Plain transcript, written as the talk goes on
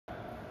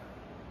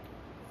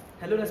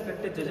Hello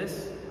respected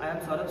judges, I am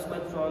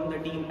Saurabh from the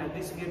team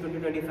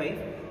AgriSphere2025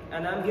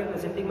 and I am here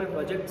presenting my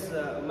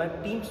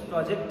team's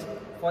project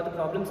for the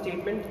problem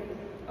statement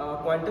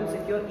Quantum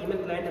Secure Email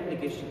Client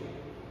Application.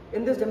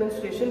 In this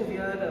demonstration we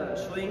are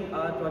showing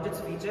our project's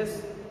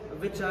features,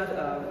 which are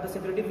the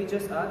security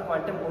features are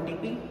Quantum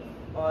OTP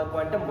or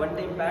Quantum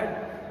One-Time Pad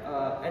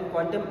and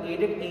Quantum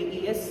Aided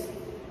AES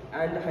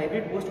and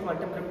Hybrid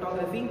Post-Quantum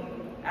Cryptography,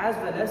 as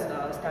well as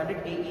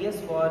standard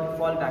AES for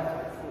fallback,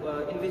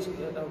 in which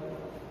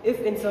if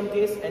in some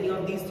case any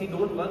of these three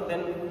don't work,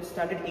 then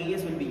standard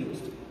AES will be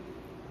used.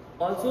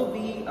 Also,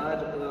 the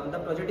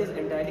project is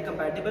entirely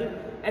compatible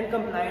and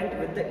compliant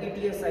with the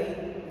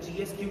ETSI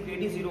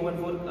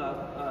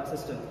GSQKD014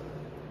 system.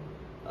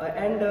 We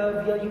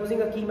are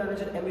using a key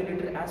manager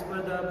emulator as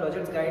per the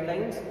project's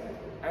guidelines,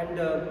 and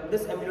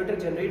this emulator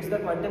generates the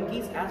quantum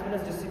keys as well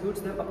as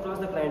distributes them across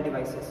the client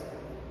devices.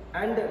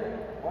 And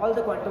all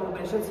the quantum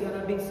operations here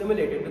are being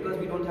simulated because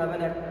we don't have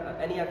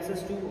any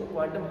access to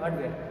quantum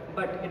hardware,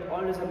 but it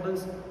all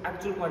resembles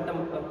actual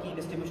quantum key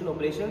distribution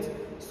operations,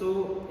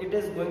 so it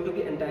is going to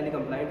be entirely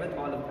compliant with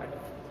all of that.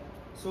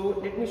 So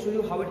let me show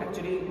you how it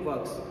actually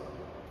works.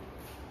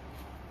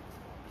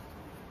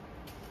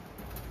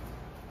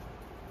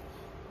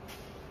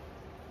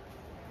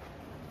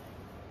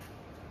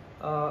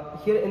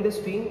 Here in this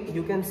screen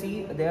you can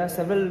see there are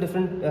several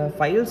different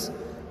files.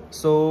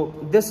 So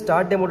this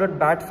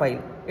start-demo.bat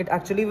file, it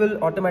actually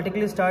will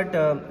automatically start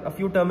a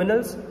few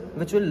terminals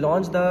which will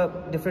launch the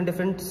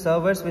different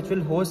servers which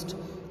will host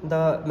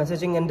the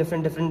messaging and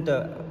different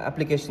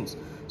applications.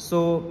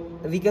 So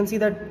we can see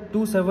that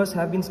two servers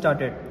have been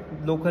started,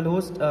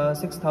 localhost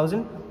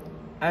 6000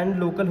 and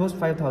localhost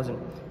 5000.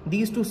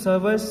 These two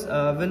servers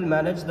will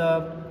manage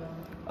the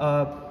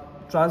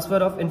transfer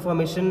of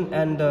information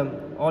and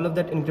all of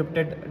that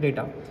encrypted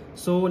data.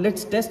 So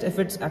let's test if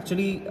it's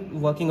actually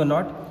working or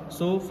not.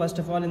 So first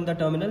of all, in the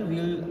terminal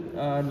we'll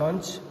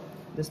launch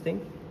this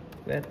thing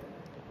where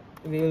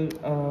we'll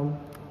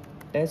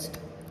test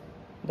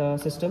the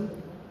system.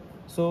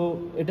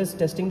 So it is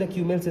testing the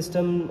QMail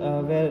system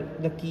where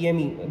the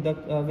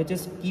KME, which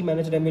is key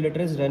manager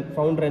emulator, is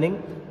found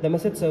running. The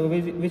message server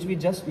which we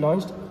just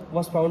launched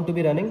was found to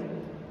be running,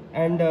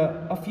 and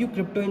a few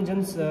crypto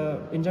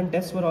engine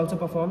tests were also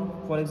performed.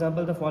 For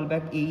example, the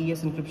fallback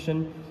AES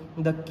encryption,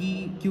 the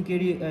key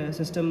QKD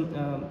system,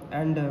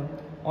 and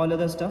all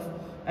other stuff.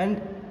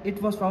 And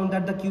it was found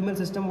that the QMail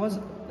system was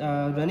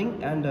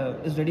running and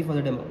is ready for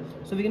the demo.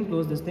 So we can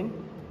close this thing,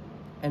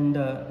 and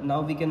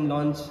now we can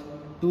launch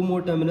two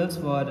more terminals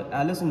for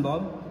Alice and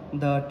Bob,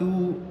 the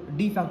two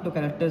de facto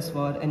characters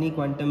for any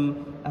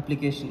quantum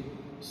application.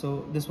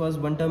 So this was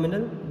one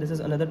terminal, this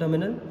is another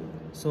terminal.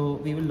 So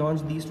we will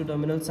launch these two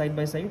terminals side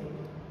by side.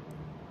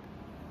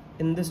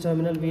 In this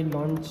terminal we'll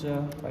launch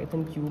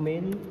Python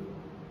QMail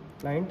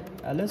client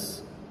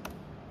Alice,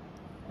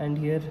 and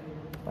here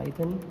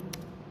Python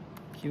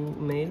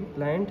QMail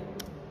client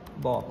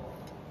Bob.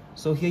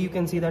 So here you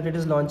can see that it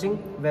is launching,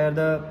 where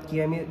the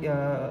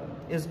KME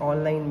is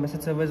online,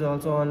 message server is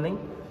also online.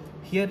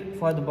 Here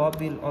for the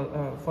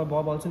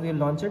Bob also we'll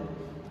launch it.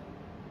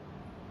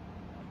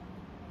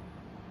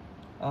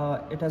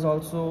 It has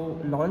also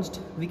launched.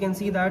 We can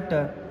see that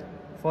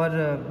for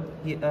the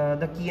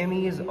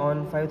KME is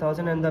on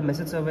 5000 and the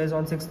message server is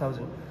on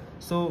 6000.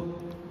 So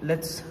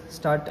let's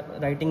start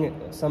writing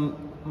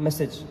some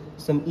message,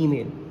 some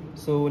email.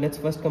 So let's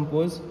first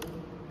compose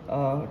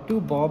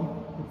to Bob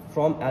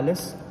from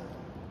Alice.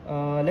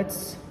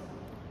 Let's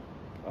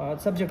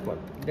subject one,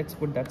 let's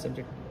put that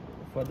subject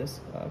for this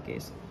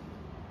case.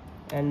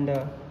 And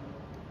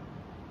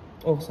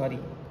oh sorry,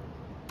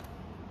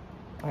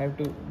 I have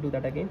to do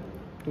that again.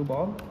 To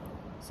Bob,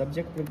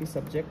 subject will be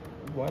subject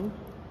 1,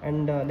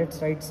 and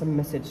let's write some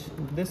message.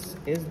 This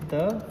is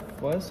the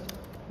first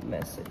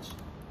message.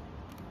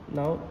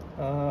 Now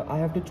I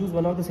have to choose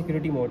one of the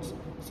security modes.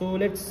 So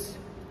let's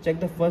check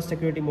the first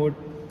security mode,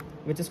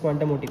 which is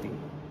Quantum OTP.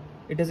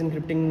 It is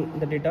encrypting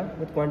the data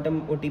with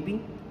Quantum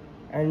OTP,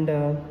 and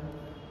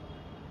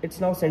it's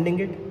now sending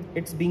it.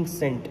 It's being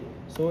sent.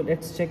 So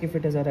let's check if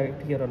it has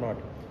arrived here or not.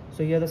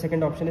 So here the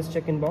second option is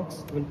check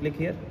inbox. We'll click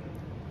here,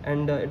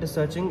 and it is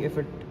searching if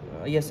it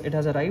yes, it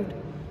has arrived.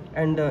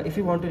 And if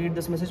you want to read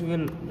this message, we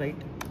will write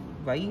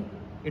Y.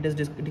 It is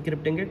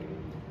decrypting it,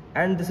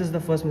 and this is the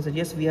first message.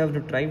 Yes, we have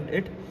retrieved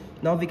it.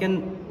 Now we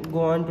can go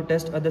on to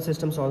test other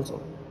systems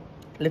also.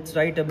 Let's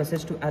write a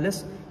message to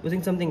Alice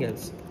using something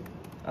else.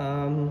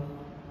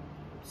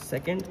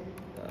 Second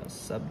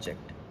subject.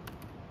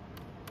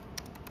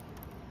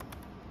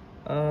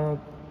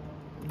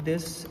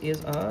 This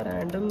is a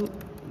random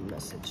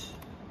message,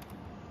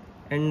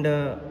 and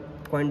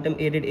quantum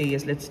aided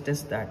AES. Let's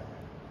test that.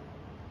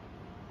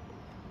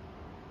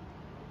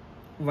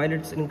 While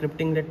it's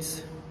encrypting,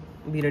 let's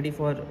be ready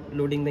for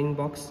loading the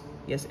inbox.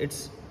 Yes,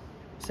 it's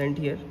sent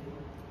here.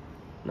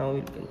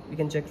 Now we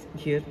can check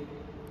here,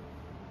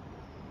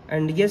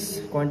 and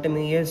yes, quantum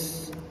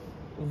AES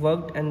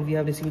worked and we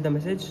have received the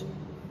message.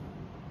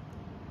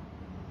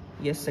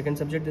 Yes, second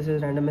subject, this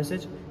is random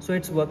message, so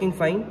it's working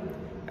fine.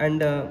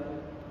 And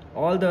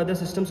all the other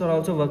systems are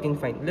also working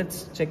fine.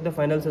 Let's check the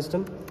final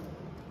system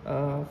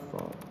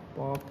for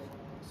pop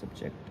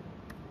subject.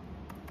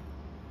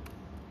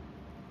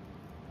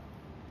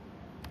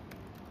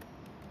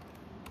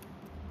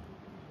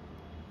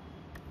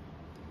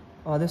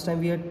 This time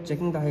we are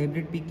checking the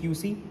hybrid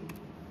PQC.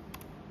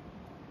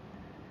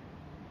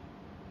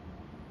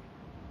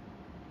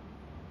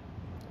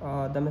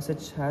 The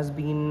message has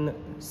been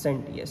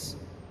sent, yes.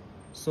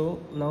 So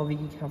now we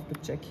have to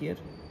check here.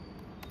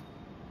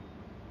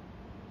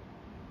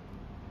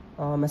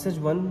 Message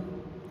 1,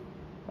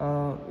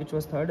 which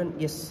was third, and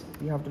yes,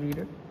 we have to read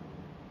it.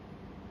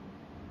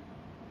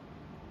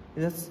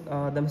 Yes,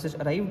 the message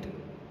arrived,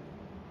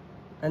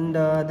 and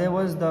there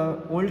was the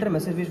older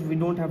message which we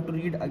don't have to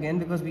read again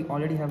because we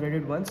already have read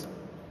it once.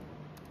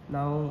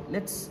 Now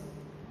let's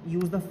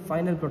use the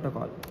final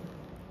protocol.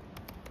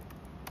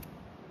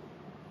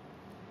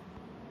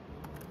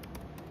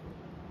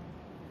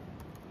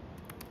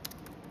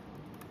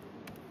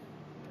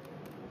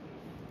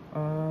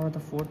 The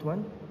fourth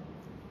one,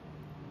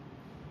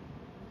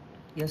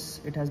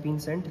 yes, it has been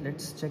sent.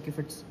 Let's check if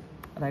it's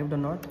arrived or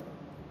not.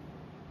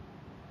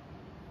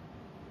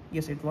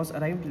 Yes, it was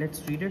arrived.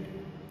 Let's read it,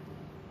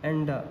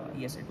 and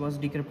yes, it was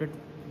decrypted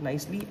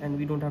nicely, and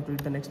we don't have to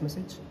read the next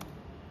message.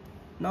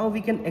 Now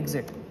we can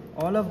exit.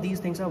 All of these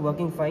things are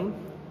working fine,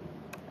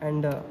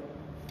 and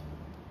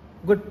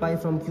goodbye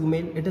from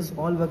Qmail. It is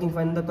all working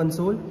fine in the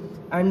console,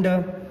 and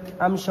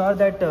I'm sure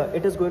that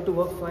it is going to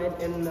work fine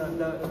in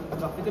the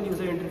graphical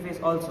user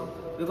interface also,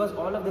 because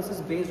all of this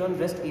is based on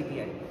REST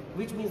API,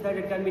 which means that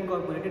it can be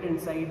incorporated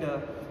inside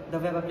the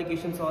web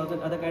applications also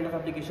and other kind of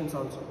applications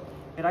also.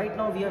 Right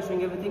now we are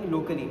showing everything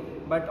locally,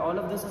 but all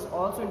of this is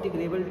also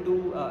integrable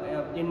to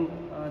in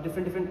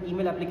different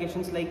email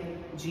applications like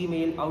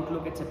Gmail,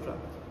 Outlook, etc.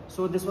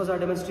 So this was our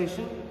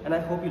demonstration, and I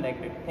hope you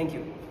liked it. Thank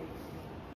you.